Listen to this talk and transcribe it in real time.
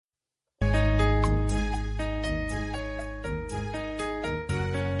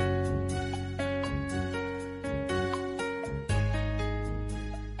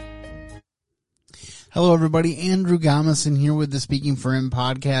Hello, everybody. Andrew Gommesen here with the Speaking for Him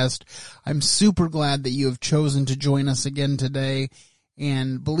podcast. I'm super glad that you have chosen to join us again today.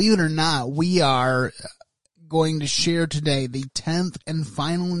 And believe it or not, we are going to share today the 10th and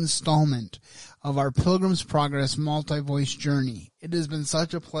final installment of our Pilgrims Progress multi-voice journey. It has been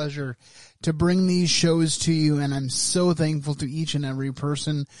such a pleasure to bring these shows to you, and I'm so thankful to each and every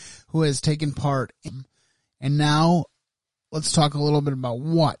person who has taken part. And now, let's talk a little bit about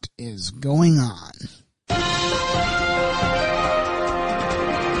what is going on.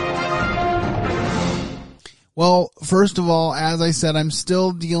 Well, first of all, as I said, I'm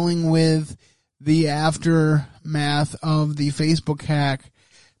still dealing with the aftermath of the Facebook hack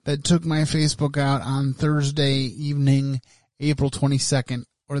that took my Facebook out on Thursday evening, April 22nd,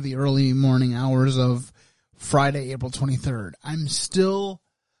 or the early morning hours of Friday, April 23rd. I'm still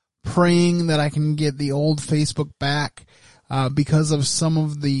praying that I can get the old Facebook back because of some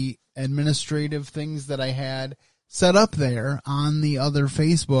of the administrative things that I had set up there on the other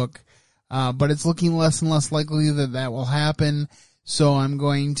Facebook. But it's looking less and less likely that that will happen. So I'm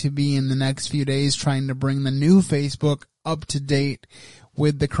going to be in the next few days trying to bring the new Facebook up to date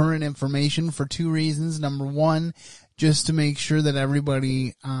with the current information for two reasons. Number one, just to make sure that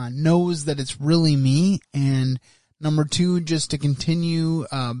everybody knows that it's really me. And number two, just to continue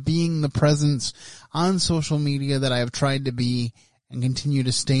being the presence on social media that I have tried to be and continue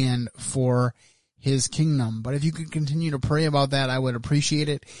to stand for His kingdom. But if you could continue to pray about that, I would appreciate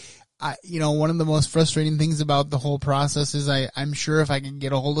it. One of the most frustrating things about the whole process is I'm sure if I could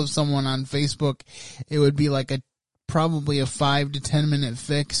get a hold of someone on Facebook, it would be like probably a 5 to 10 minute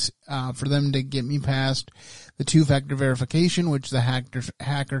fix, for them to get me past the two-factor verification, which the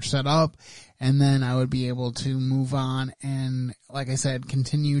hacker set up. And then I would be able to move on and, like I said,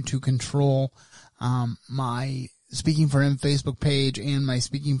 continue to control, my Speaking for Him Facebook page and my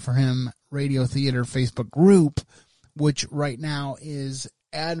Speaking for Him Radio Theater Facebook group, which right now is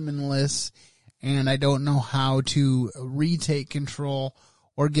adminless, and I don't know how to retake control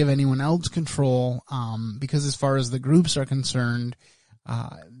or give anyone else control, because as far as the groups are concerned,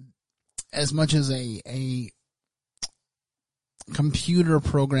 as much as a computer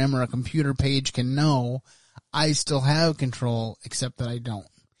program or a computer page can know, I still have control, except that I don't.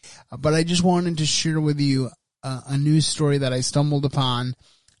 But I just wanted to share with you a news story that I stumbled upon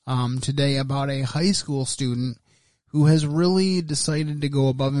today about a high school student who has really decided to go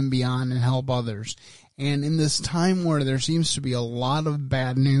above and beyond and help others. And in this time where there seems to be a lot of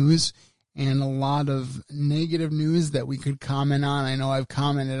bad news and a lot of negative news that we could comment on, I know I've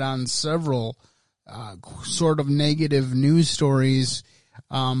commented on several sort of negative news stories.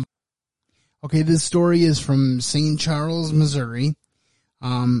 Okay, this story is from St. Charles, Missouri.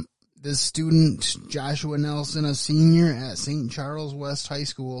 This student, Joshua Nelson, a senior at St. Charles West High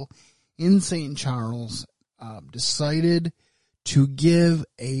School in St. Charles, decided to give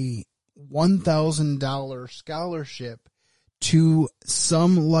a $1,000 scholarship to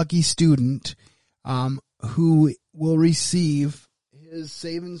some lucky student who will receive his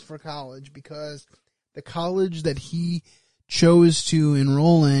savings for college, because the college that he chose to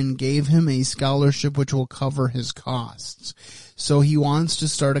enroll in gave him a scholarship which will cover his costs. So he wants to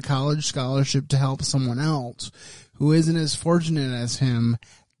start a college scholarship to help someone else who isn't as fortunate as him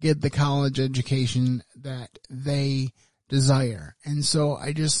get the college education that they desire. And so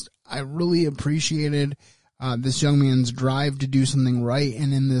I really appreciated this young man's drive to do something right.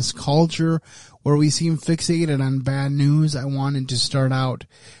 And in this culture where we seem fixated on bad news, I wanted to start out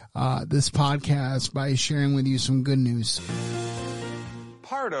this podcast by sharing with you some good news.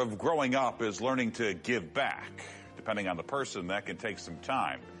 Part of growing up is learning to give back. Depending on the person, that can take some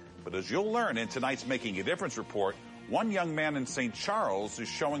time. But as you'll learn in tonight's Making a Difference report, one young man in St. Charles is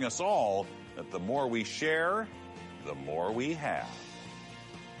showing us all that the more we share, the more we have.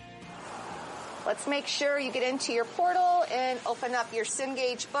 Let's make sure you get into your portal and open up your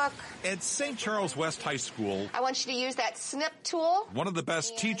Cengage book. At St. Charles West High School, I want you to use that snip tool. one of the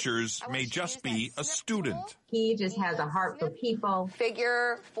best teachers may just be a student. He just has a heart for people.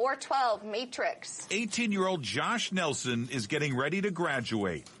 Figure 412 matrix. 18-year-old Josh Nelson is getting ready to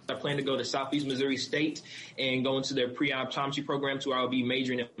graduate. I plan to go to Southeast Missouri State and go into their pre-optometry program where I'll be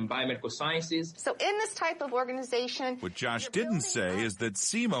majoring in biomedical sciences. So in this type of organization, What Josh didn't say is that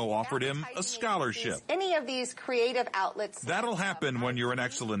SEMO offered him a scholarship. any of these creative outlets. That'll happen when you're an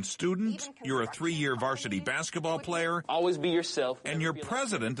excellent student, you're a 3-year varsity basketball player, Always be yourself. and you're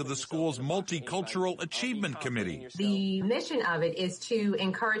president of the school's Multicultural Achievement Committee. The mission of it is to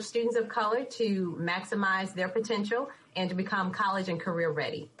encourage students of color to maximize their potential and to become college and career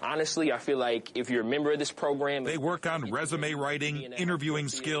ready. Honestly, I feel like if you're a member of this program, They work on resume writing, interviewing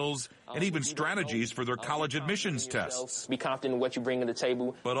skills, and even strategies for their college admissions tests. Be confident in what you bring to the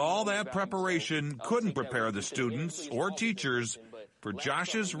table. But all that preparation couldn't prepare the students or teachers for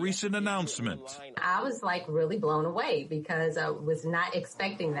Josh's recent announcement. I was really blown away because I was not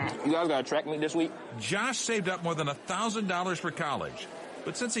expecting that. You guys got a track meet this week? Josh saved up more than $1,000 for college,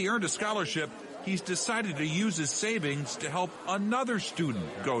 but since he earned a scholarship, he's decided to use his savings to help another student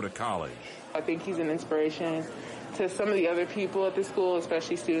go to college. I think he's an inspiration to some of the other people at the school,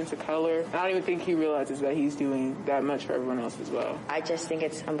 especially students of color. I don't even think he realizes that he's doing that much for everyone else as well. I just think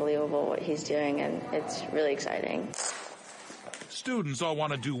it's unbelievable what he's doing, and it's really exciting. Students all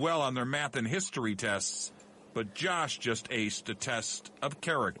want to do well on their math and history tests, but Josh just aced a test of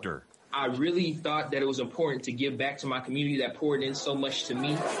character. I really thought that it was important to give back to my community that poured in so much to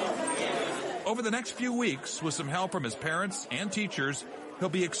me. Over the next few weeks, with some help from his parents and teachers, he'll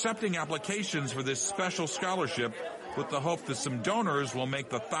be accepting applications for this special scholarship with the hope that some donors will make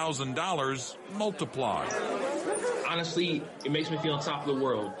the $1,000 multiply. Honestly, it makes me feel on top of the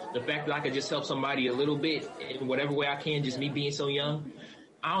world. The fact that I could just help somebody a little bit in whatever way I can, just me being so young,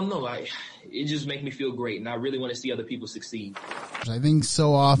 I don't know, it just makes me feel great, and I really want to see other people succeed. I think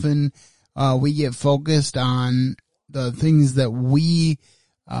so often we get focused on the things that we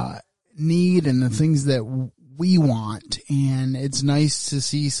need and the things that we want, and it's nice to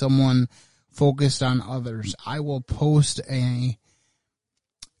see someone focused on others. I will post a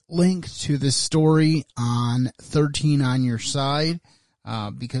link to this story on 13 on Your Side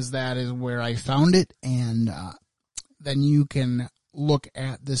because that is where I found it, and then you can look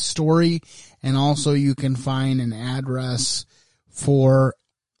at this story, and also you can find an address for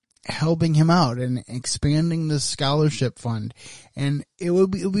helping him out and expanding the scholarship fund. And it'll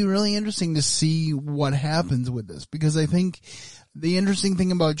be really interesting to see what happens with this, because I think the interesting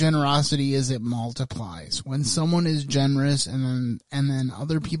thing about generosity is it multiplies. When someone is generous and then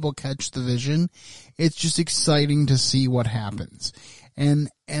other people catch the vision, it's just exciting to see what happens. And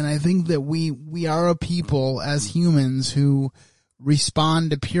I think that we are a people as humans who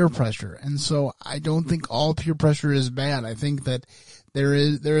respond to peer pressure. And so I don't think all peer pressure is bad. I think that there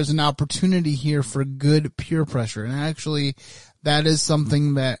is an opportunity here for good peer pressure. And actually that is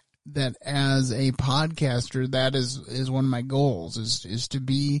something that as a podcaster, that is one of my goals is to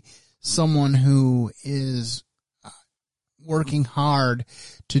be someone who is working hard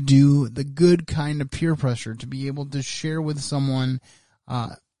to do the good kind of peer pressure, to be able to share with someone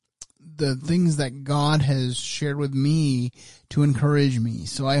the things that God has shared with me to encourage me.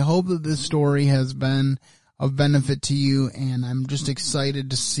 So I hope that this story has been of benefit to you, and I'm just excited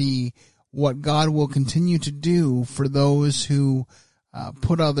to see what God will continue to do for those who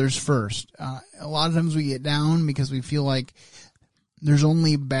put others first. A lot of times we get down because we feel like there's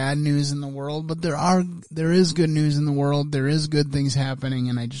only bad news in the world, but there is good news in the world. There is good things happening,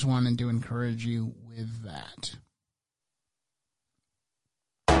 and I just wanted to encourage you with that.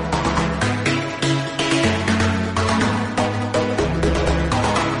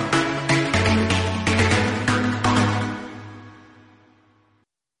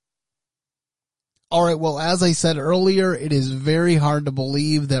 All right, well, as I said earlier, it is very hard to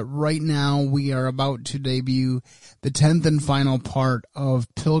believe that right now we are about to debut the 10th and final part of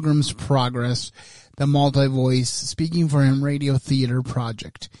Pilgrims' Progress, the multi-voice Speaking for Him radio theater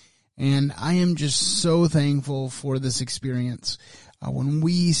project. And I am just so thankful for this experience. When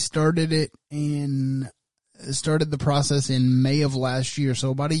we started the process in May of last year,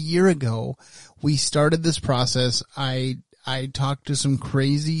 so about a year ago, we started this process. I talked to some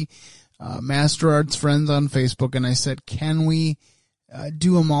crazy Master Arts friends on Facebook, and I said, can we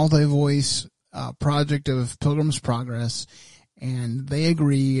do a multi-voice project of Pilgrim's Progress? And they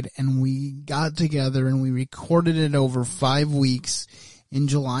agreed, and we got together and we recorded it over 5 weeks in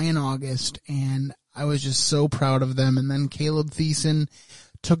July and August, and I was just so proud of them. And then Caleb Thiessen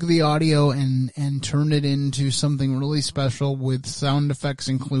took the audio and turned it into something really special with sound effects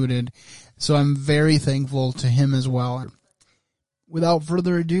included. So I'm very thankful to him as well. Without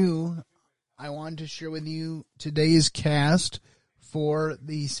further ado, I want to share with you today's cast for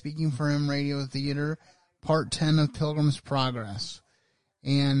the Speaking for Him radio theater, part 10 of Pilgrim's Progress.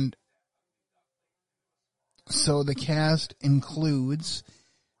 And so the cast includes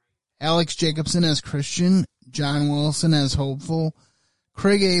Alex Jacobsson as Christian, John Wilson as Hopeful,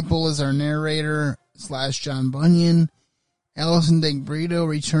 Craig Apel as our narrator / John Bunyan, Allison Denk Brito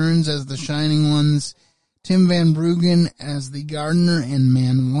returns as the Shining Ones, Tim Van Bruggen as the Gardener and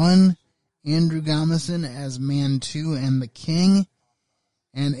Man 1, Andrew Gommesen as Man 2 and the King,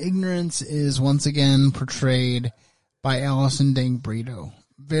 and Ignorance is once again portrayed by Allison Denk Brito.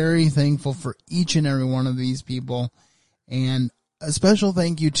 Very thankful for each and every one of these people, and a special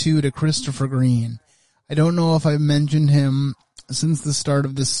thank you, too, to Christopher Green. I don't know if I've mentioned him since the start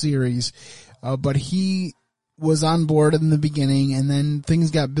of this series, but he was on board in the beginning, and then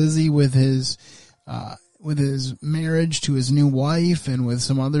things got busy with his marriage to his new wife and with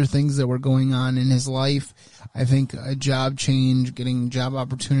some other things that were going on in his life. I think a job change, getting job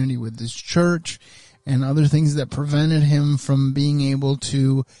opportunity with his church, and other things that prevented him from being able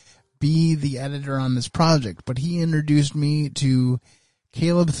to be the editor on this project. But he introduced me to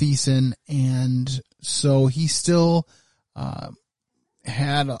Caleb Thiessen, and so he still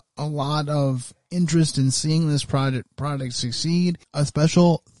had a lot of interest in seeing this product succeed. A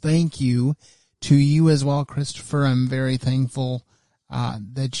special thank you to you as well, Christopher. I'm very thankful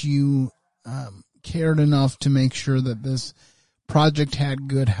that you cared enough to make sure that this project had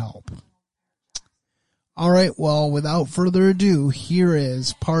good help. All right, well, without further ado, here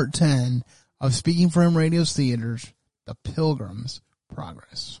is part 10 of Speaking for Him Radio's Theaters, The Pilgrims'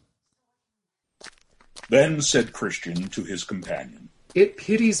 Progress. Then said Christian to his companion, "It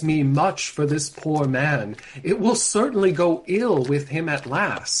pities me much for this poor man. It will certainly go ill with him at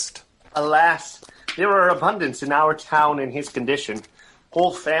last." "Alas, there are abundance in our town in his condition.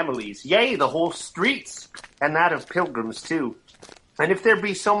 Whole families, yea, the whole streets, and that of pilgrims too. And if there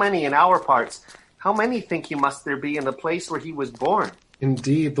be so many in our parts, how many think you must there be in the place where he was born?"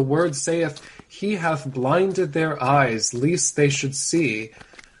 "Indeed, the word saith, He hath blinded their eyes, lest they should see.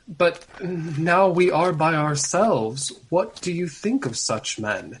 But now we are by ourselves. What do you think of such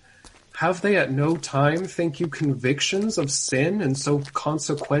men? Have they at no time, think you, convictions of sin, and so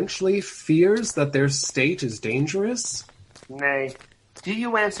consequently fears that their state is dangerous?" "Nay, do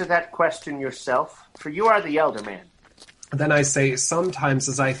you answer that question yourself? For you are the elder man." "Then I say, sometimes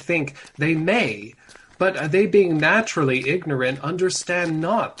as I think, they may, but they being naturally ignorant understand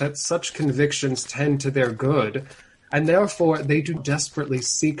not that such convictions tend to their good, and therefore they do desperately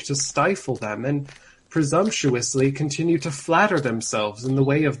seek to stifle them, and presumptuously continue to flatter themselves in the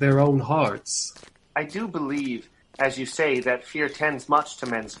way of their own hearts." "I do believe, as you say, that fear tends much to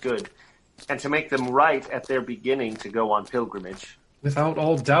men's good, and to make them right at their beginning to go on pilgrimage." "Without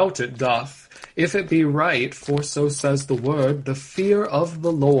all doubt it doth, if it be right, for so says the word, the fear of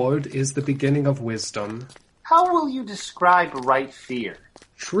the Lord is the beginning of wisdom." "How will you describe right fear?"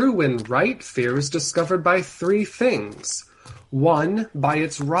 "True and right fear is discovered by three things. 1, by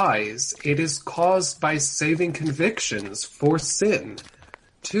its rise. It is caused by saving convictions for sin.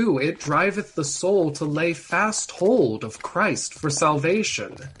 2, it driveth the soul to lay fast hold of Christ for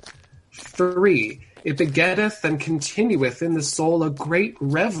salvation. 3, it begetteth and continueth in the soul a great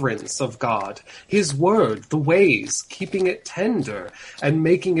reverence of God, his word, the ways, keeping it tender, and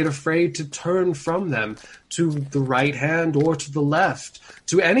making it afraid to turn from them to the right hand or to the left,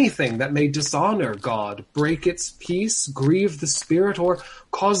 to anything that may dishonor God, break its peace, grieve the Spirit, or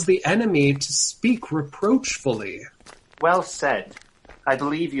cause the enemy to speak reproachfully." "Well said. I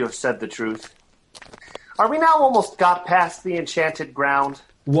believe you have said the truth. Are we now almost got past the enchanted ground?"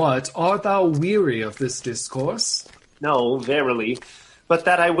 "What, art thou weary of this discourse?" "No, verily, but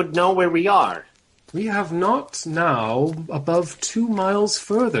that I would know where we are." "We have not now above 2 miles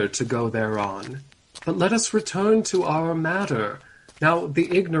further to go thereon. But let us return to our matter. Now the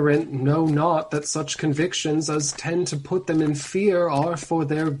ignorant know not that such convictions as tend to put them in fear are for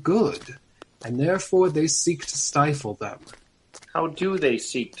their good, and therefore they seek to stifle them." "How do they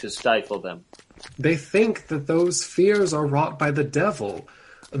seek to stifle them?" "They think that those fears are wrought by the devil,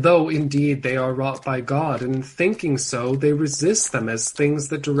 though indeed they are wrought by God, and thinking so, they resist them as things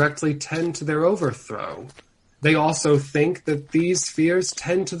that directly tend to their overthrow. They also think that these fears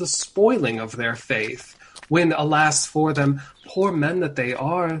tend to the spoiling of their faith, when, alas for them, poor men that they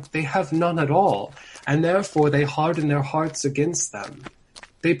are, they have none at all, and therefore they harden their hearts against them.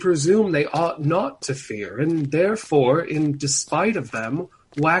 They presume they ought not to fear, and therefore, in despite of them,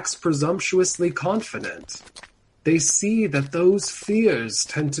 wax presumptuously confident. They see that those fears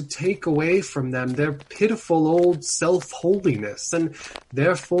tend to take away from them their pitiful old self-holiness, and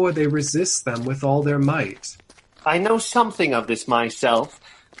therefore they resist them with all their might." "I know something of this myself,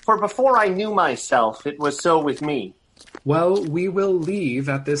 for before I knew myself, it was so with me." "Well, we will leave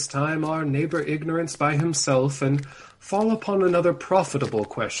at this time our neighbor Ignorance by himself, and fall upon another profitable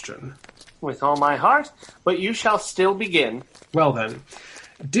question." "With all my heart, but you shall still begin." "Well then,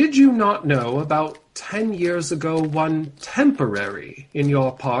 did you not know about 10 years ago one Temporary in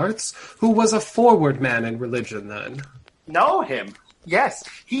your parts, who was a forward man in religion then?" "Know him? Yes,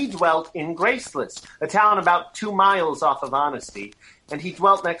 he dwelt in Graceless, a town about 2 miles off of Honesty, and he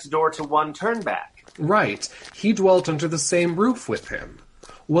dwelt next door to one Turnback." "Right, he dwelt under the same roof with him.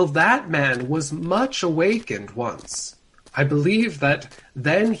 Well, that man was much awakened once. I believe that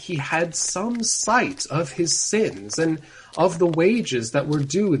then he had some sight of his sins and of the wages that were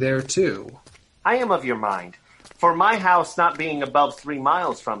due thereto. I am of your mind. For my house not being above 3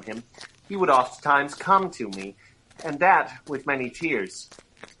 miles from him, he would oftentimes come to me, and that with many tears.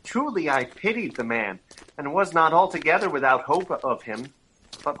 Truly I pitied the man, and was not altogether without hope of him.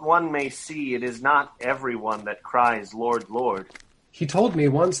 But one may see it is not everyone that cries, Lord, Lord. He told me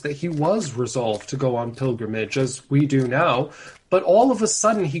once that he was resolved to go on pilgrimage, as we do now, but all of a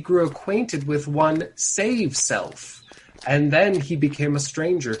sudden he grew acquainted with one Save Self, and then he became a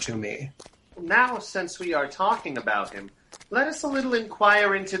stranger to me. Now, since we are talking about him, let us a little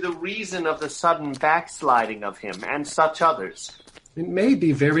inquire into the reason of the sudden backsliding of him and such others. It may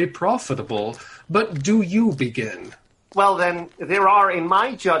be very profitable, but do you begin? Well, then, there are, in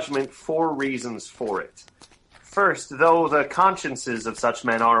my judgment, 4 reasons for it. First, though the consciences of such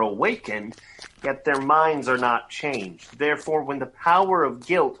men are awakened, yet their minds are not changed. Therefore, when the power of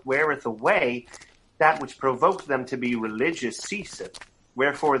guilt weareth away, that which provoked them to be religious ceaseth.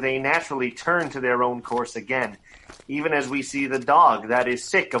 Wherefore they naturally turn to their own course again, even as we see the dog that is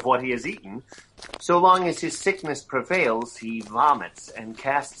sick of what he has eaten. So long as his sickness prevails, he vomits and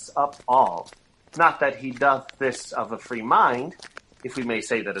casts up all. Not that he doth this of a free mind, if we may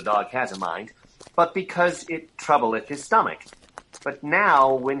say that a dog has a mind, but because it troubleth his stomach. But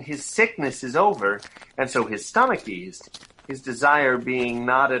now, when his sickness is over, and so his stomach eased, his desire being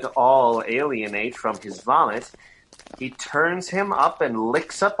not at all alienate from his vomit, he turns him up and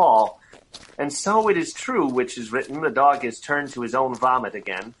licks up all. And so it is true, which is written, the dog is turned to his own vomit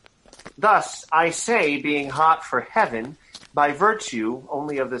again. Thus, I say, being hot for heaven, by virtue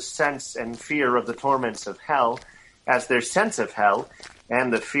only of the sense and fear of the torments of hell, as their sense of hell,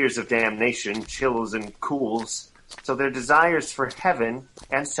 and the fears of damnation chills and cools, so their desires for heaven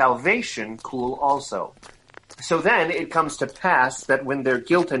and salvation cool also. So then it comes to pass that when their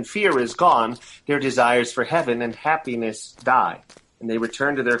guilt and fear is gone, their desires for heaven and happiness die, and they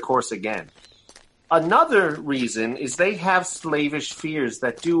return to their course again. Another reason is they have slavish fears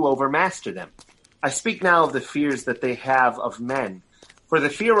that do overmaster them. I speak now of the fears that they have of men. For the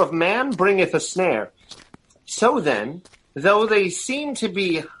fear of man bringeth a snare. So then, though they seem to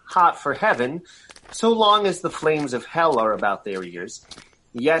be hot for heaven, so long as the flames of hell are about their ears,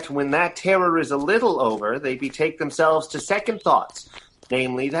 yet when that terror is a little over, they betake themselves to second thoughts,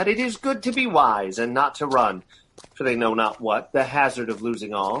 namely, that it is good to be wise and not to run, for they know not what, the hazard of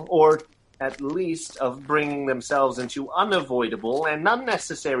losing all, or at least of bringing themselves into unavoidable and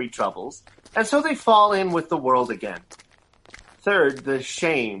unnecessary troubles, and so they fall in with the world again. Third, the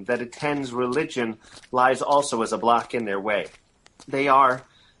shame that attends religion lies also as a block in their way. They are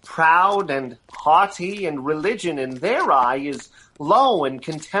proud and haughty, and religion in their eye is low and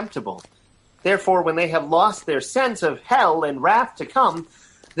contemptible. Therefore, when they have lost their sense of hell and wrath to come,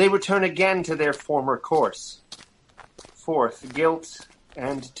 they return again to their former course. Fourth, guilt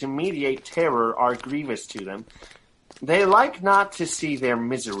and to mediate terror are grievous to them. They like not to see their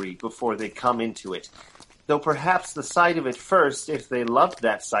misery before they come into it, though perhaps the sight of it first, if they loved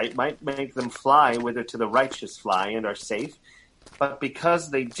that sight, might make them fly whither to the righteous fly and are safe. But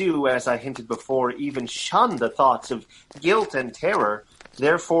because they do, as I hinted before, even shun the thoughts of guilt and terror,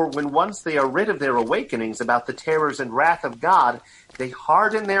 therefore when once they are rid of their awakenings about the terrors and wrath of God, they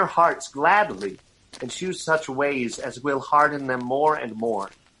harden their hearts gladly, and choose such ways as will harden them more and more.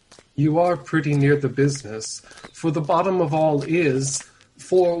 You are pretty near the business, for the bottom of all is,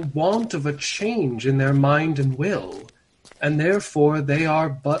 for want of a change in their mind and will, and therefore they are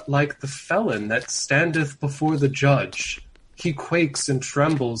but like the felon that standeth before the judge. He quakes and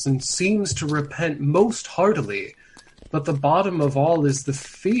trembles, and seems to repent most heartily, but the bottom of all is the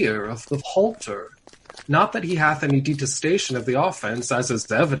fear of the halter. Not that he hath any detestation of the offence, as is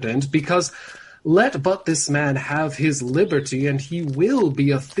evident, because let but this man have his liberty, and he will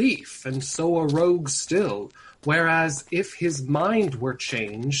be a thief, and so a rogue still, whereas if his mind were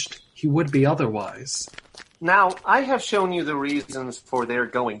changed, he would be otherwise. Now, I have shown you the reasons for their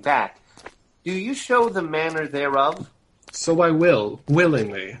going back. Do you show the manner thereof? So I will,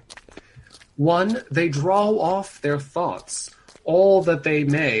 willingly. 1, they draw off their thoughts, all that they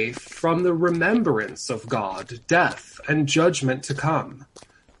may, from the remembrance of God, death, and judgment to come.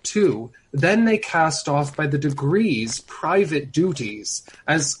 2, then they cast off by the degrees private duties,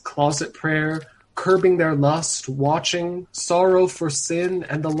 as closet prayer, curbing their lust, watching, sorrow for sin,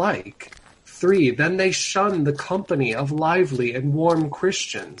 and the like. 3, then they shun the company of lively and warm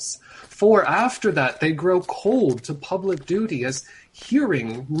Christians. 4, after that they grow cold to public duty, as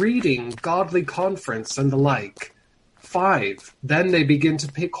hearing, reading, godly conference, and the like. 5, then they begin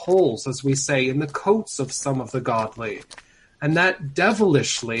to pick holes, as we say, in the coats of some of the godly, and that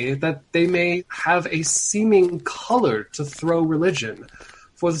devilishly, that they may have a seeming color to throw religion,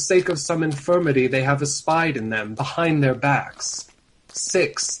 for the sake of some infirmity they have espied in them behind their backs.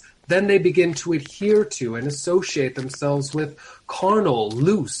 6, then they begin to adhere to and associate themselves with carnal,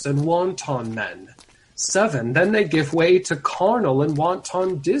 loose, and wanton men. 7, then they give way to carnal and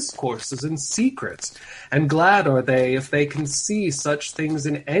wanton discourses and secrets, and glad are they if they can see such things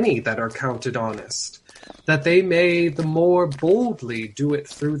in any that are counted honest, that they may the more boldly do it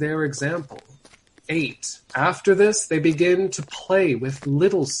through their example. 8, after this they begin to play with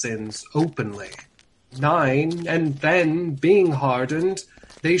little sins openly. 9, and then, being hardened,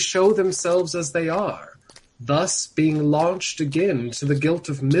 they show themselves as they are, thus being launched again to the guilt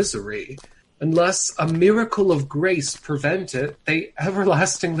of misery. Unless a miracle of grace prevent it, they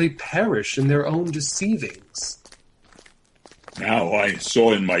everlastingly perish in their own deceivings. Now I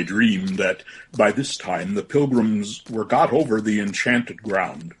saw in my dream that by this time the pilgrims were got over the enchanted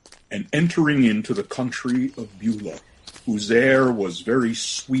ground, and entering into the country of Beulah, whose air was very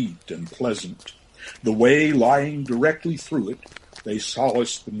sweet and pleasant. The way lying directly through it, they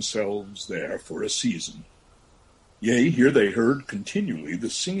solaced themselves there for a season. Yea, here they heard continually the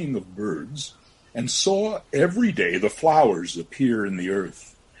singing of birds, and saw every day the flowers appear in the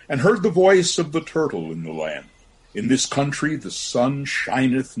earth, and heard the voice of the turtle in the land. In this country the sun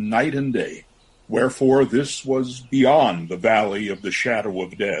shineth night and day, wherefore this was beyond the valley of the shadow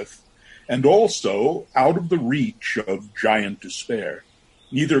of death, and also out of the reach of giant despair.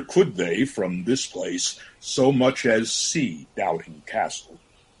 Neither could they from this place so much as see Doubting Castle.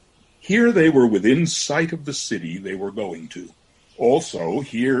 Here they were within sight of the city they were going to. Also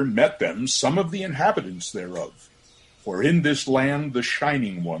here met them some of the inhabitants thereof. For in this land the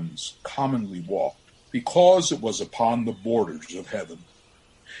shining ones commonly walked, because it was upon the borders of heaven.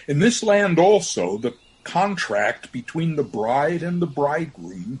 In this land also the contract between the bride and the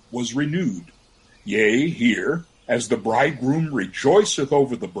bridegroom was renewed. Yea, here, as the bridegroom rejoiceth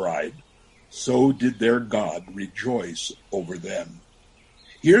over the bride, so did their God rejoice over them.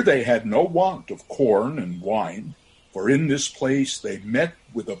 Here they had no want of corn and wine, for in this place they met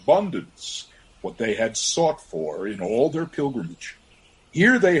with abundance what they had sought for in all their pilgrimage.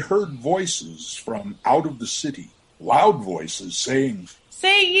 Here they heard voices from out of the city, loud voices, saying,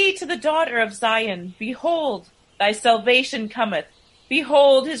 Say ye to the daughter of Zion, Behold, thy salvation cometh.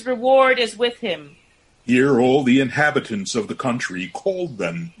 Behold, his reward is with him. Here all the inhabitants of the country called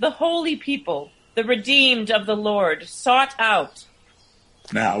them, The holy people, the redeemed of the Lord, sought out.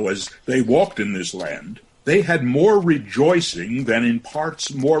 Now as they walked in this land, they had more rejoicing than in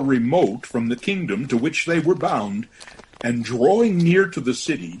parts more remote from the kingdom to which they were bound, and drawing near to the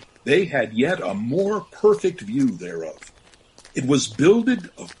city, they had yet a more perfect view thereof. It was builded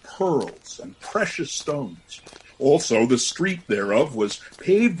of pearls and precious stones. Also the street thereof was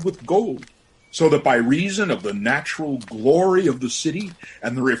paved with gold, so that by reason of the natural glory of the city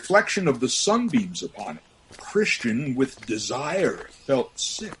and the reflection of the sunbeams upon it, Christian with desire felt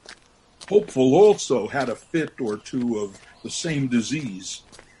sick. Hopeful also had a fit or two of the same disease.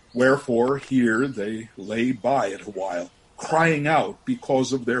 Wherefore here they lay by it a while, crying out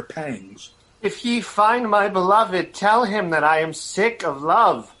because of their pangs. If ye find my beloved, tell him that I am sick of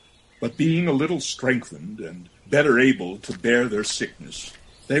love. But being a little strengthened and better able to bear their sickness,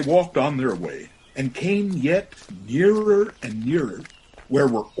 they walked on their way, and came yet nearer and nearer, where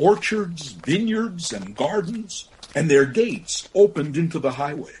were orchards, vineyards, and gardens, and their gates opened into the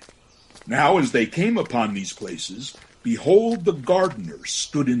highway. Now as they came upon these places, behold, the gardener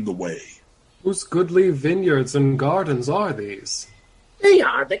stood in the way. Whose goodly vineyards and gardens are these? They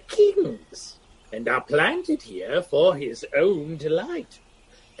are the king's, and are planted here for his own delight,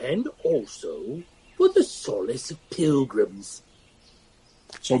 and also for the solace of pilgrims.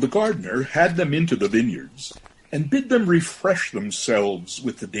 So the gardener had them into the vineyards, and bid them refresh themselves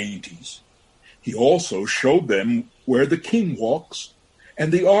with the dainties. He also showed them where the king walks,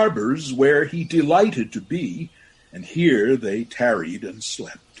 and the arbors where he delighted to be, and here they tarried and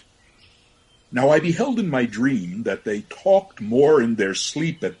slept. Now I beheld in my dream that they talked more in their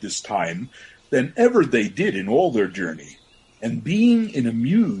sleep at this time than ever they did in all their journey. And being in a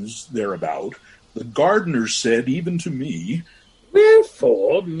muse thereabout, the gardener said even to me,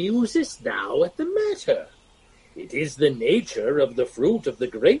 Wherefore musest thou at the matter? It is the nature of the fruit of the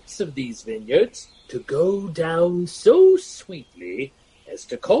grapes of these vineyards to go down so sweetly as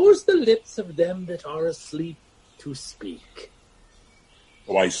to cause the lips of them that are asleep to speak.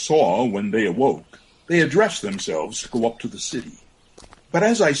 So I saw when they awoke, they addressed themselves to go up to the city. But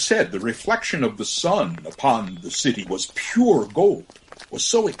as I said, the reflection of the sun upon the city was pure gold, was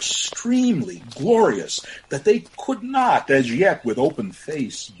so extremely glorious that they could not as yet with open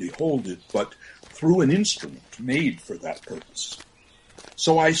face behold it, but through an instrument made for that purpose.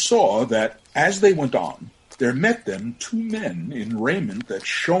 So I saw that as they went on, there met them 2 men in raiment that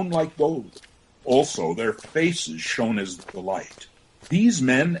shone like gold. Also their faces shone as the light. These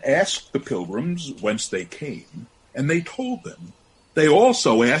men asked the pilgrims whence they came, and they told them. They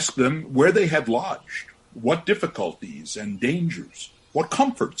also asked them where they had lodged, what difficulties and dangers, what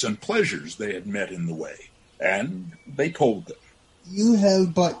comforts and pleasures they had met in the way. And they told them. You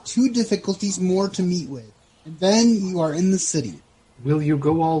have but 2 difficulties more to meet with, and then you are in the city. Will you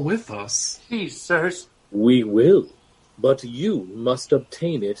go all with us? Please, sirs. We will, but you must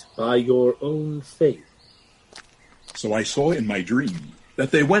obtain it by your own faith. So I saw in my dream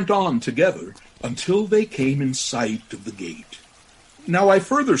that they went on together until they came in sight of the gate. Now I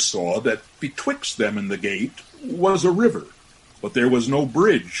further saw that betwixt them and the gate was a river, but there was no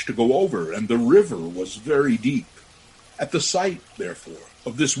bridge to go over, and the river was very deep. At the sight, therefore,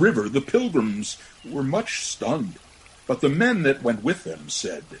 of this river the pilgrims were much stunned, but the men that went with them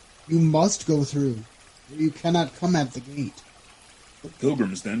said, You must go through, or you cannot come at the gate. The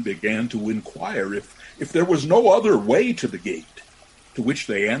pilgrims then began to inquire if there was no other way to the gate, to which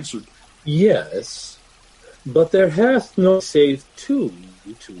they answered, Yes, but there hath not save 2,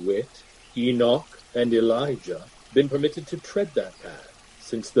 to wit, Enoch and Elijah, been permitted to tread that path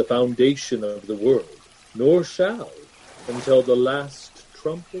since the foundation of the world, nor shall, until the last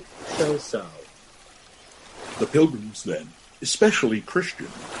trumpet shall sound. The pilgrims then, especially Christian,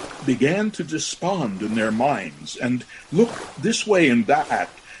 began to despond in their minds and look this way and that,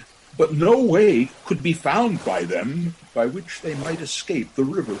 but no way could be found by them by which they might escape the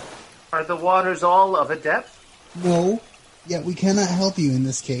river. Are the waters all of a depth? No, yet we cannot help you in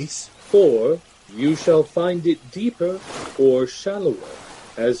this case. Or you shall find it deeper or shallower,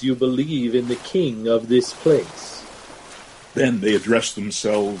 as you believe in the king of this place. Then they addressed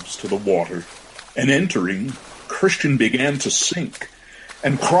themselves to the water, and entering, Christian began to sink,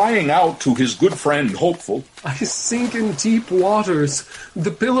 and crying out to his good friend Hopeful, I sink in deep waters.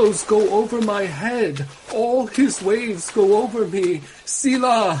 The billows go over my head. All his waves go over me.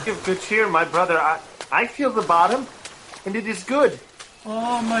 Selah! Give good cheer, my brother. I feel the bottom, and it is good.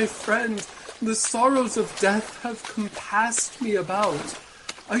 Ah, my friend, the sorrows of death have compassed me about.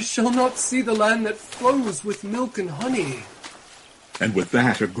 I shall not see the land that flows with milk and honey. And with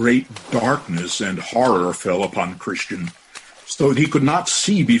that a great darkness and horror fell upon Christian, so that he could not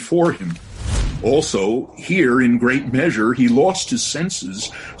see before him. Also, here in great measure he lost his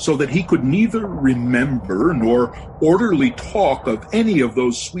senses, so that he could neither remember nor orderly talk of any of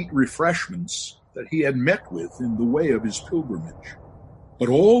those sweet refreshments that he had met with in the way of his pilgrimage. But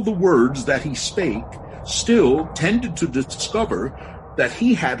all the words that he spake still tended to discover that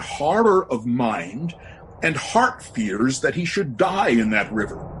he had horror of mind and heart fears that he should die in that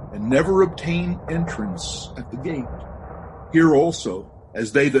river and never obtain entrance at the gate. Here also,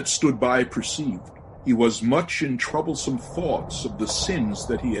 as they that stood by perceived, he was much in troublesome thoughts of the sins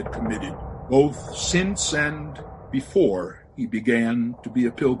that he had committed, both since and before he began to be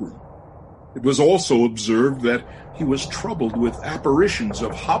a pilgrim. It was also observed that he was troubled with apparitions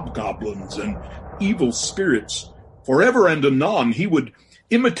of hobgoblins and evil spirits. For ever and anon he would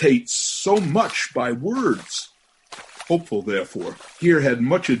imitate so much by words. Hopeful, therefore, here had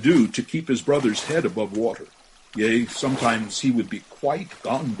much ado to keep his brother's head above water. Yea, sometimes he would be quite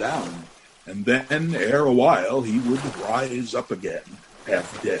gone down, and then, ere a while, he would rise up again,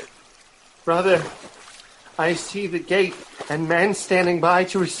 half dead. Brother, I see the gate and men standing by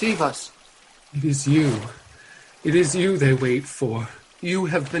to receive us. It is you. It is you they wait for. You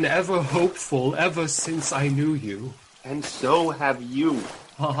have been ever hopeful ever since I knew you. And so have you.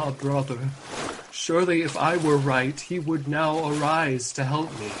 Ah, brother, surely if I were right, he would now arise to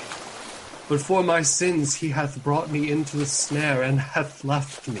help me. But for my sins he hath brought me into the snare and hath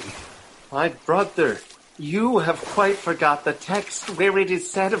left me. My brother, you have quite forgot the text where it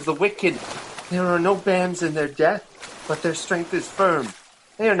is said of the wicked, there are no bands in their death, but their strength is firm.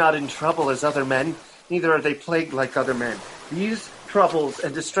 They are not in trouble as other men, neither are they plagued like other men. These troubles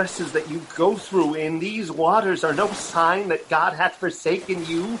and distresses that you go through in these waters are no sign that God hath forsaken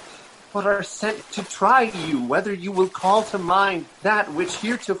you, but are sent to try you, whether you will call to mind that which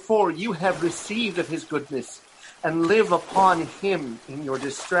heretofore you have received of his goodness, and live upon him in your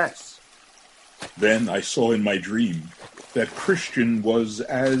distress. Then I saw in my dream that Christian was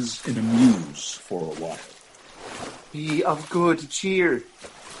as in a muse for a while. Be of good cheer.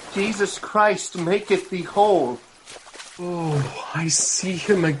 Jesus Christ maketh thee whole. Oh, I see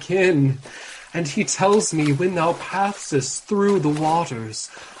him again. And he tells me, when thou passest through the waters,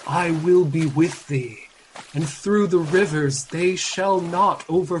 I will be with thee, and through the rivers they shall not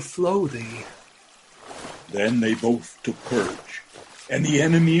overflow thee. Then they both took courage, and the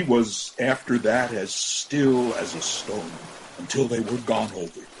enemy was after that as still as a stone, until they were gone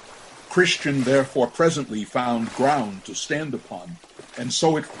over. Christian therefore presently found ground to stand upon, and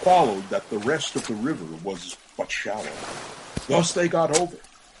so it followed that the rest of the river was but shallow. Thus they got over.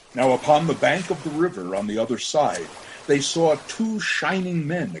 Now upon the bank of the river on the other side, they saw 2 shining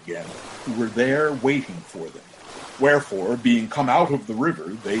men again, who were there waiting for them. Wherefore, being come out of the river,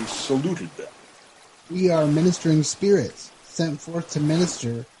 they saluted them. We are ministering spirits, sent forth to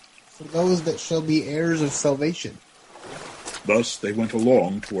minister for those that shall be heirs of salvation. Thus they went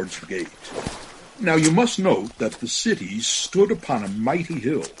along towards the gate. Now you must note that the city stood upon a mighty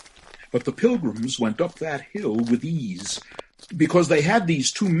hill, but the pilgrims went up that hill with ease, because they had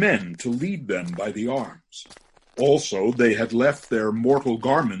these 2 men to lead them by the arms. Also they had left their mortal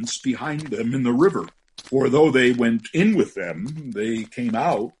garments behind them in the river, for though they went in with them, they came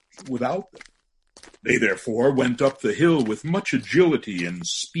out without them. They therefore went up the hill with much agility and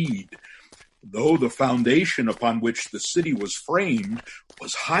speed, though the foundation upon which the city was framed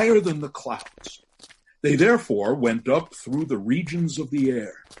was higher than the clouds. They therefore went up through the regions of the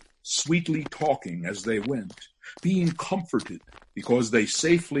air, sweetly talking as they went, being comforted because they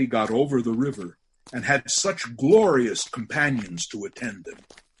safely got over the river and had such glorious companions to attend them.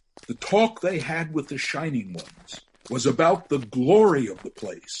 The talk they had with the Shining Ones was about the glory of the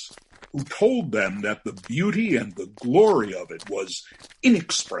place, who told them that the beauty and the glory of it was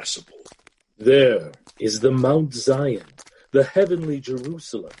inexpressible. There is the Mount Zion, the heavenly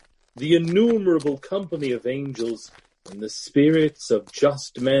Jerusalem, the innumerable company of angels, and the spirits of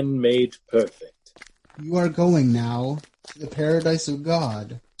just men made perfect. You are going now to the paradise of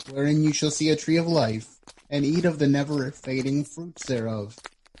God, wherein you shall see a tree of life, and eat of the never-fading fruits thereof.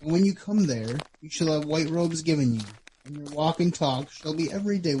 And when you come there, you shall have white robes given you, and your walk and talk shall be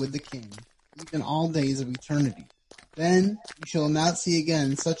every day with the King, even all days of eternity. Then you shall not see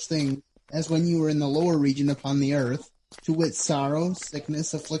again such things as when you were in the lower region upon the earth, to wit sorrow,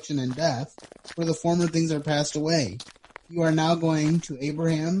 sickness, affliction, and death, for the former things are passed away. You are now going to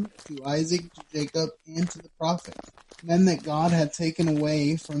Abraham, to Isaac, to Jacob, and to the prophets, men that God had taken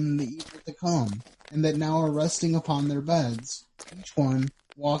away from the evil to come, and that now are resting upon their beds, each one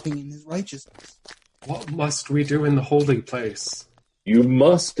walking in his righteousness. What must we do in the holy place? You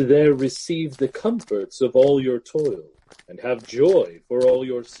must there receive the comforts of all your toil, and have joy for all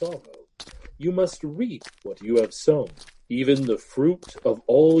your sorrow. You must reap what you have sown, even the fruit of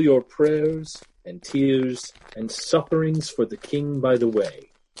all your prayers and tears and sufferings for the King by the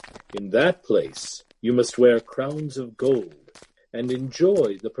way. In that place you must wear crowns of gold, and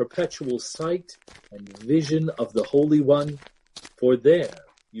enjoy the perpetual sight and vision of the Holy One, for there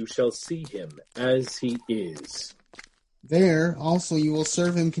you shall see him as he is. There also you will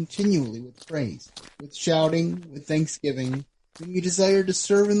serve him continually with praise, with shouting, with thanksgiving, when you desire to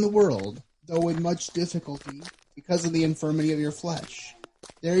serve in the world, though with much difficulty, because of the infirmity of your flesh.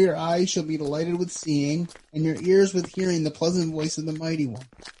 There your eyes shall be delighted with seeing, and your ears with hearing the pleasant voice of the Mighty One.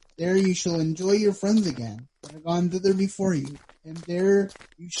 There you shall enjoy your friends again, that have gone thither before you, and there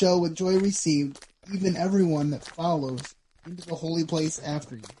you shall with joy receive even every one that follows into the holy place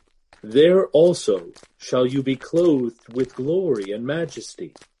after you. There also shall you be clothed with glory and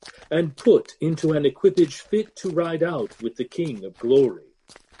majesty, and put into an equipage fit to ride out with the King of glory.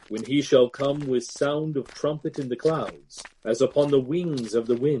 When he shall come with sound of trumpet in the clouds, as upon the wings of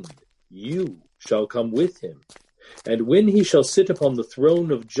the wind, you shall come with him. And when he shall sit upon the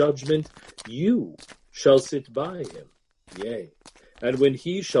throne of judgment, you shall sit by him. Yea, and when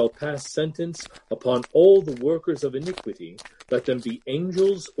he shall pass sentence upon all the workers of iniquity, let them be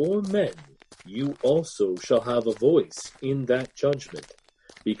angels or men, you also shall have a voice in that judgment,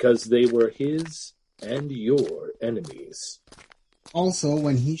 because they were his and your enemies. Also,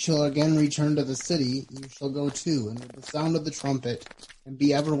 when he shall again return to the city, you shall go too, and with the sound of the trumpet, and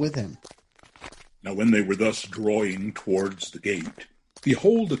be ever with him. Now when they were thus drawing towards the gate,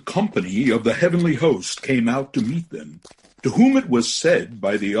 behold, a company of the heavenly host came out to meet them, to whom it was said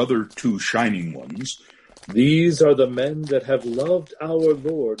by the other 2 shining ones, These are the men that have loved our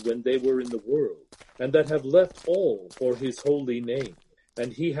Lord when they were in the world, and that have left all for his holy name.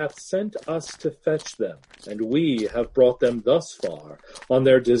 And he hath sent us to fetch them, and we have brought them thus far on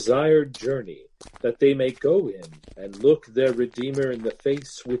their desired journey, that they may go in and look their Redeemer in the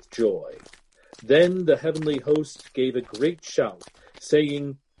face with joy. Then the heavenly host gave a great shout,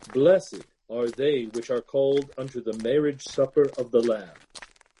 saying, Blessed are they which are called unto the marriage supper of the Lamb.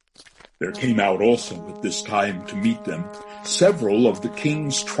 There came out also at this time to meet them several of the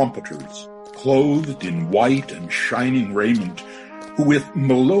king's trumpeters, clothed in white and shining raiment, who with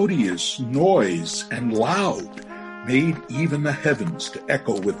melodious noise and loud made even the heavens to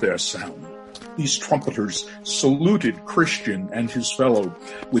echo with their sound. These trumpeters saluted Christian and his fellow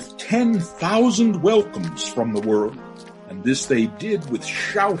with 10,000 welcomes from the world, and this they did with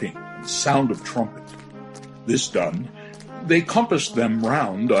shouting and sound of trumpet. This done, they compassed them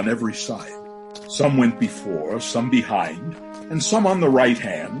round on every side. Some went before, some behind, and some on the right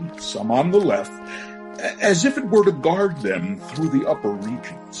hand, some on the left, as if it were to guard them through the upper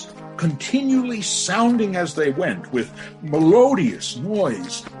regions, continually sounding as they went with melodious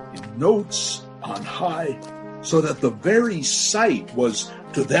noise in notes on high, so that the very sight was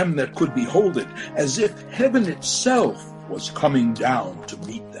to them that could behold it, as if heaven itself was coming down to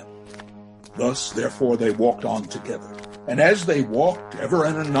meet them. Thus, therefore, they walked on together. And as they walked, ever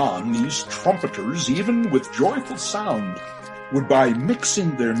and anon, these trumpeters, even with joyful sound, would by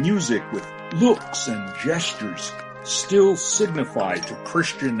mixing their music with looks and gestures, still signify to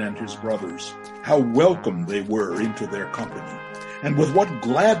Christian and his brothers how welcome they were into their company, and with what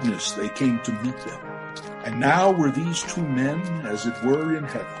gladness they came to meet them. And now were these two men, as it were, in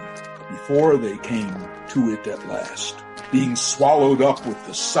heaven, before they came to it at last, being swallowed up with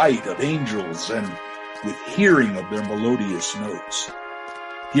the sight of angels and with hearing of their melodious notes.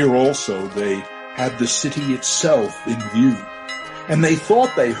 Here also they had the city itself in view, and they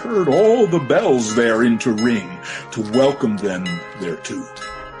thought they heard all the bells therein to ring, to welcome them thereto.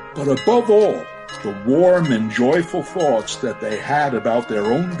 But above all, the warm and joyful thoughts that they had about their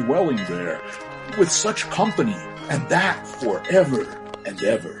own dwelling there, with such company, and that for ever and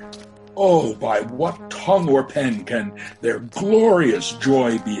ever. Oh, by what tongue or pen can their glorious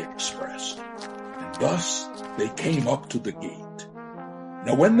joy be expressed? And thus they came up to the gate.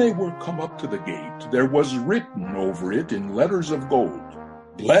 Now when they were come up to the gate, there was written over it in letters of gold,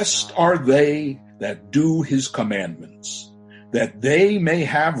 Blessed are they that do his commandments, that they may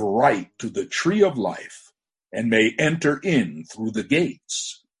have right to the tree of life, and may enter in through the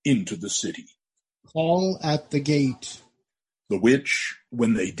gates into the city. Call at the gate. The which,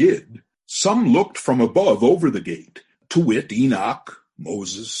 when they did, some looked from above over the gate, to wit, Enoch,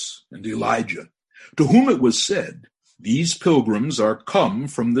 Moses, and Elijah, to whom it was said, These pilgrims are come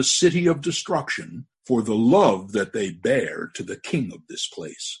from the city of destruction, for the love that they bear to the king of this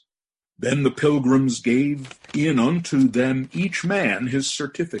place. Then the pilgrims gave in unto them each man his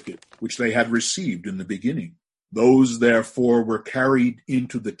certificate, which they had received in the beginning. Those therefore were carried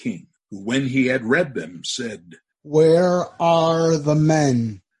into the king, who when he had read them said, Where are the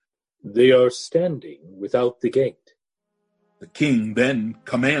men? They are standing without the gate. The king then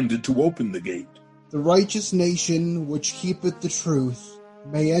commanded to open the gate. The righteous nation which keepeth the truth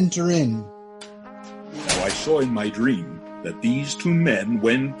may enter in. Now I saw in my dream that these two men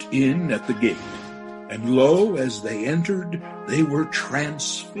went in at the gate, and lo, as they entered, they were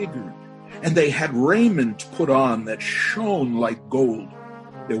transfigured, and they had raiment put on that shone like gold.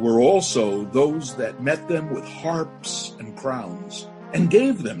 There were also those that met them with harps and crowns, and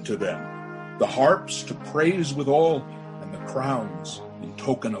gave them to them, the harps to praise withal, and the crowns in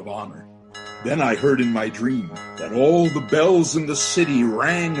token of honor. Then I heard in my dream that all the bells in the city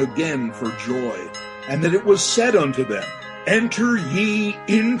rang again for joy, and that it was said unto them, Enter ye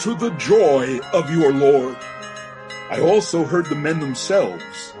into the joy of your Lord. I also heard the men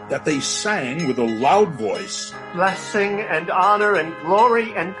themselves, that they sang with a loud voice, Blessing and honor and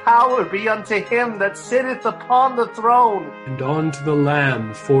glory and power be unto him that sitteth upon the throne, and unto the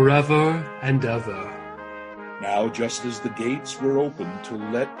Lamb forever and ever. Now just as the gates were opened to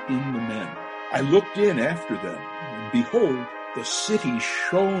let in the men, I looked in after them, and behold, the city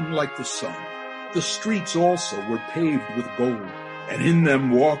shone like the sun. The streets also were paved with gold, and in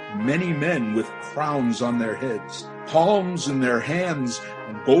them walked many men with crowns on their heads, palms in their hands,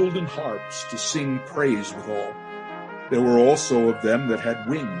 and golden harps to sing praise withal. There were also of them that had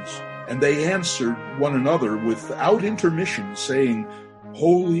wings, and they answered one another without intermission, saying,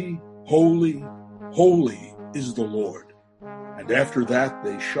 Holy, holy, holy is the Lord. And after that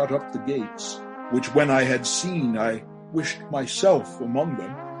they shut up the gates, which when I had seen, I wished myself among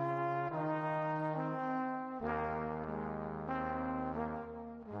them.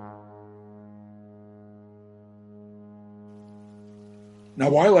 Now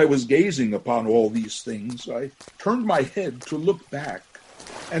while I was gazing upon all these things, I turned my head to look back,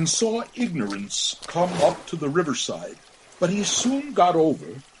 and saw Ignorance come up to the riverside. But he soon got over,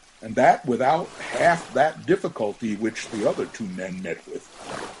 and that without half that difficulty which the other two men met with.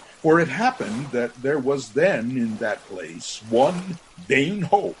 For it happened that there was then in that place one Vain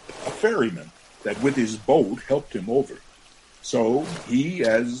Hope, a ferryman, that with his boat helped him over. So he,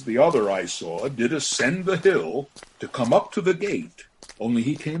 as the other I saw, did ascend the hill to come up to the gate, only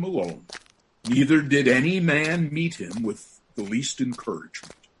he came alone. Neither did any man meet him with the least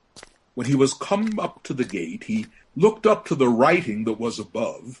encouragement. When he was come up to the gate, he looked up to the writing that was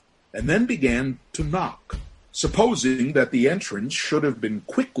above, and then began to knock, supposing that the entrance should have been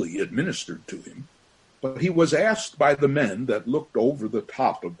quickly administered to him. But he was asked by the men that looked over the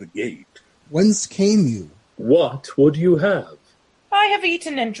top of the gate, "Whence came you? What would you have?" I have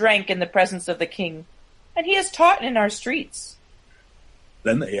eaten and drank in the presence of the king, and he has taught in our streets.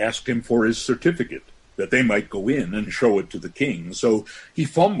 Then they asked him for his certificate, that they might go in and show it to the king. So he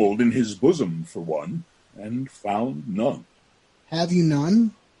fumbled in his bosom for one, and found none. Have you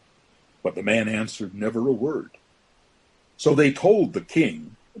none? But the man answered never a word. So they told the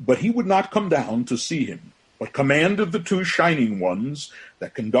king, but he would not come down to see him, but commanded the two shining ones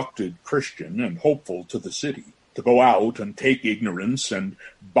that conducted Christian and Hopeful to the city, to go out and take Ignorance and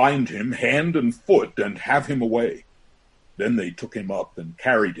bind him hand and foot and have him away. Then they took him up and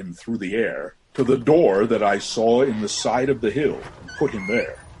carried him through the air to the door that I saw in the side of the hill, and put him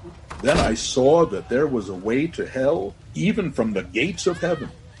there. Then I saw that there was a way to hell, even from the gates of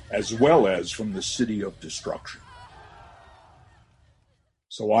heaven, as well as from the city of destruction.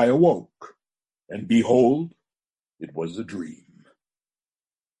 So I awoke, and behold, it was a dream.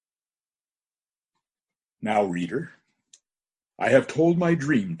 Now, reader, I have told my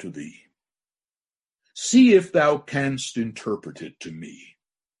dream to thee. See if thou canst interpret it to me,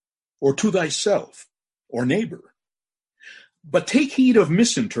 or to thyself, or neighbor. But take heed of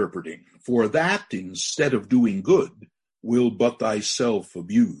misinterpreting, for that, instead of doing good, will but thyself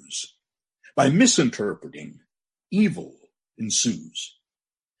abuse. By misinterpreting, evil ensues.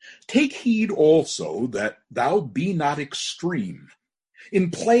 Take heed also that thou be not extreme in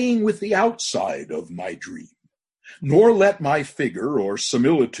playing with the outside of my dream, nor let my figure or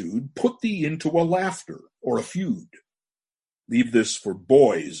similitude put thee into a laughter or a feud. Leave this for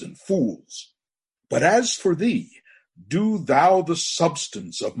boys and fools. But as for thee, do thou the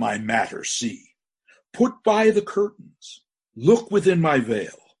substance of my matter see. Put by the curtains, look within my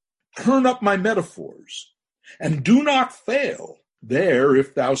veil, turn up my metaphors, and do not fail there,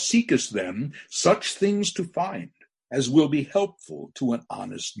 if thou seekest them, such things to find as will be helpful to an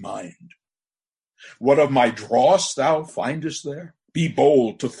honest mind. What of my dross thou findest there? Be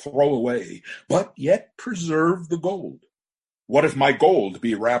bold to throw away, but yet preserve the gold. What if my gold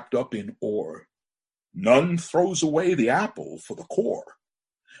be wrapped up in ore? None throws away the apple for the core.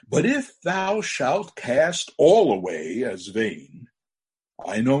 But if thou shalt cast all away as vain,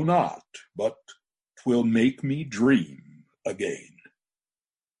 I know not, but 'twill make me dream again.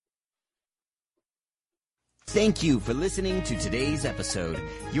 Thank you for listening to today's episode.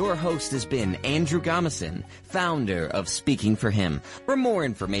 Your host has been Andrew Gommesen, founder of Speaking for Him. For more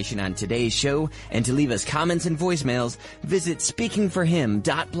information on today's show and to leave us comments and voicemails, visit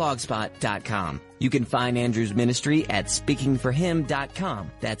speakingforhim.blogspot.com. You can find Andrew's ministry at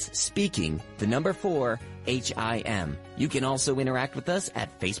speakingforhim.com. That's speaking, the number 4, HIM. You can also interact with us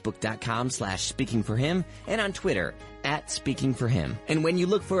at facebook.com/speakingforhim and on Twitter @speakingforhim. And when you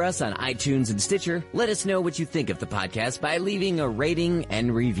look for us on iTunes and Stitcher, let us know what you think of the podcast by leaving a rating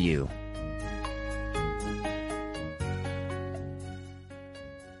and review.